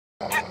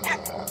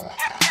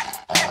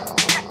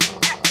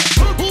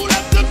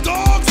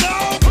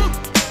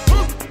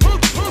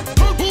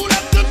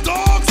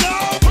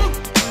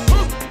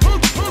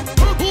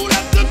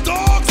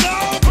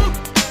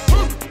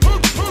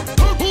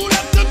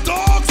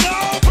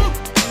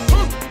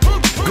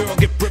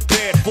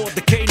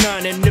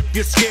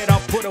you're scared, I'll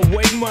put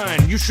away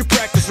mine. You should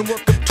practice and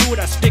work up to it.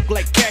 I stick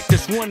like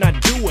cactus when I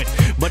do it,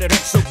 but it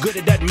ain't so good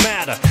it doesn't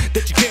matter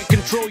that you can't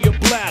control your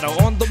bladder.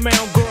 On the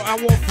mound, girl, I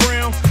won't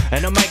frown,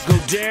 and I might go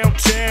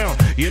downtown.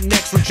 You're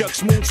next when Chuck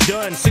Smoot's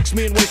done. 6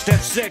 million ways to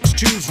have sex,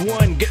 choose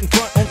one. Get in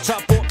front, on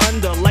top, or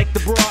under. Like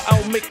the bra,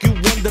 I'll make you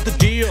wonder the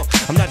deal.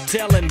 I'm not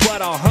telling,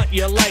 but I'll hunt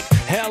you like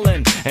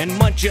Helen and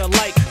munch you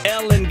like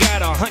Ellen.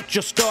 Gotta hunt,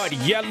 you start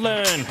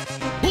yelling.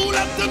 Who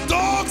let the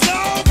dogs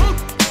out?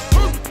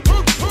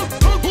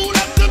 Who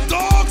let the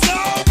dogs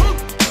out?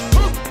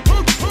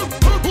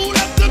 Who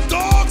let the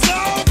dogs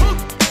out?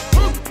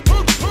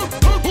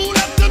 Who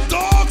let the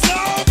dogs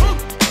out?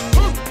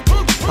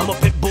 I'm a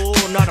pit bull,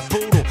 not a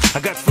poodle. I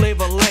got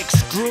flavor like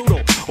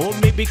strudel, or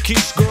maybe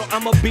quiche, girl.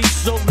 I'm a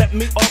beast, so let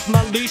me off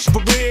my leash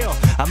for real.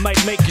 I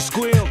might make you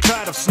squeal.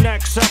 Tired of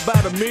snacks, how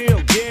about a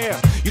meal? Yeah,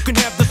 you can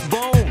have this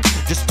bone.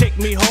 Just take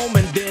me home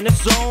and then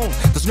it's on.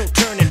 There's no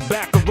turning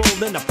back or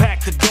rolling a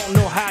pack that don't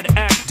know how to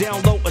act.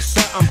 Down low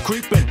aside, I'm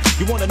creeping.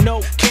 You wanna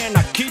know, can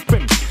I keep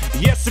him?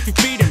 Yes, if you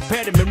feed him,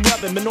 pet him and rub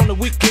him. And on the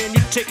weekend,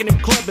 you're taking him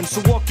clubbing.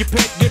 So walk your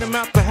pet, get him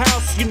out the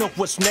house. You know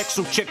what's next,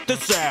 so check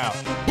this out.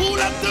 Who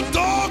let the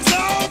dogs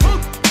out?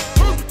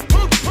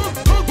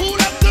 Who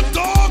let the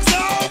dogs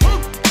out?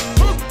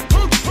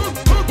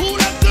 Who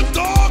let the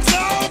dogs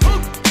out?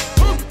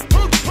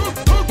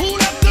 Who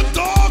let the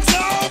dogs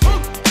out?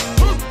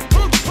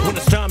 When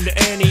it's time to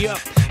ante up,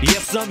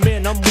 yes, I'm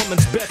in, I'm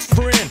woman's best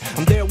friend.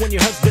 I'm there when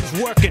your husband's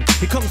working.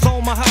 He comes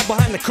home, I hide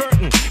behind the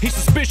curtain. He's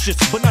suspicious,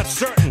 but not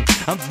certain.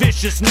 I'm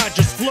vicious, not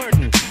just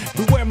flirting.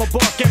 Beware my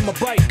bark and my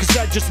bite, cause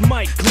I just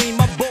might clean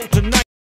my bowl tonight.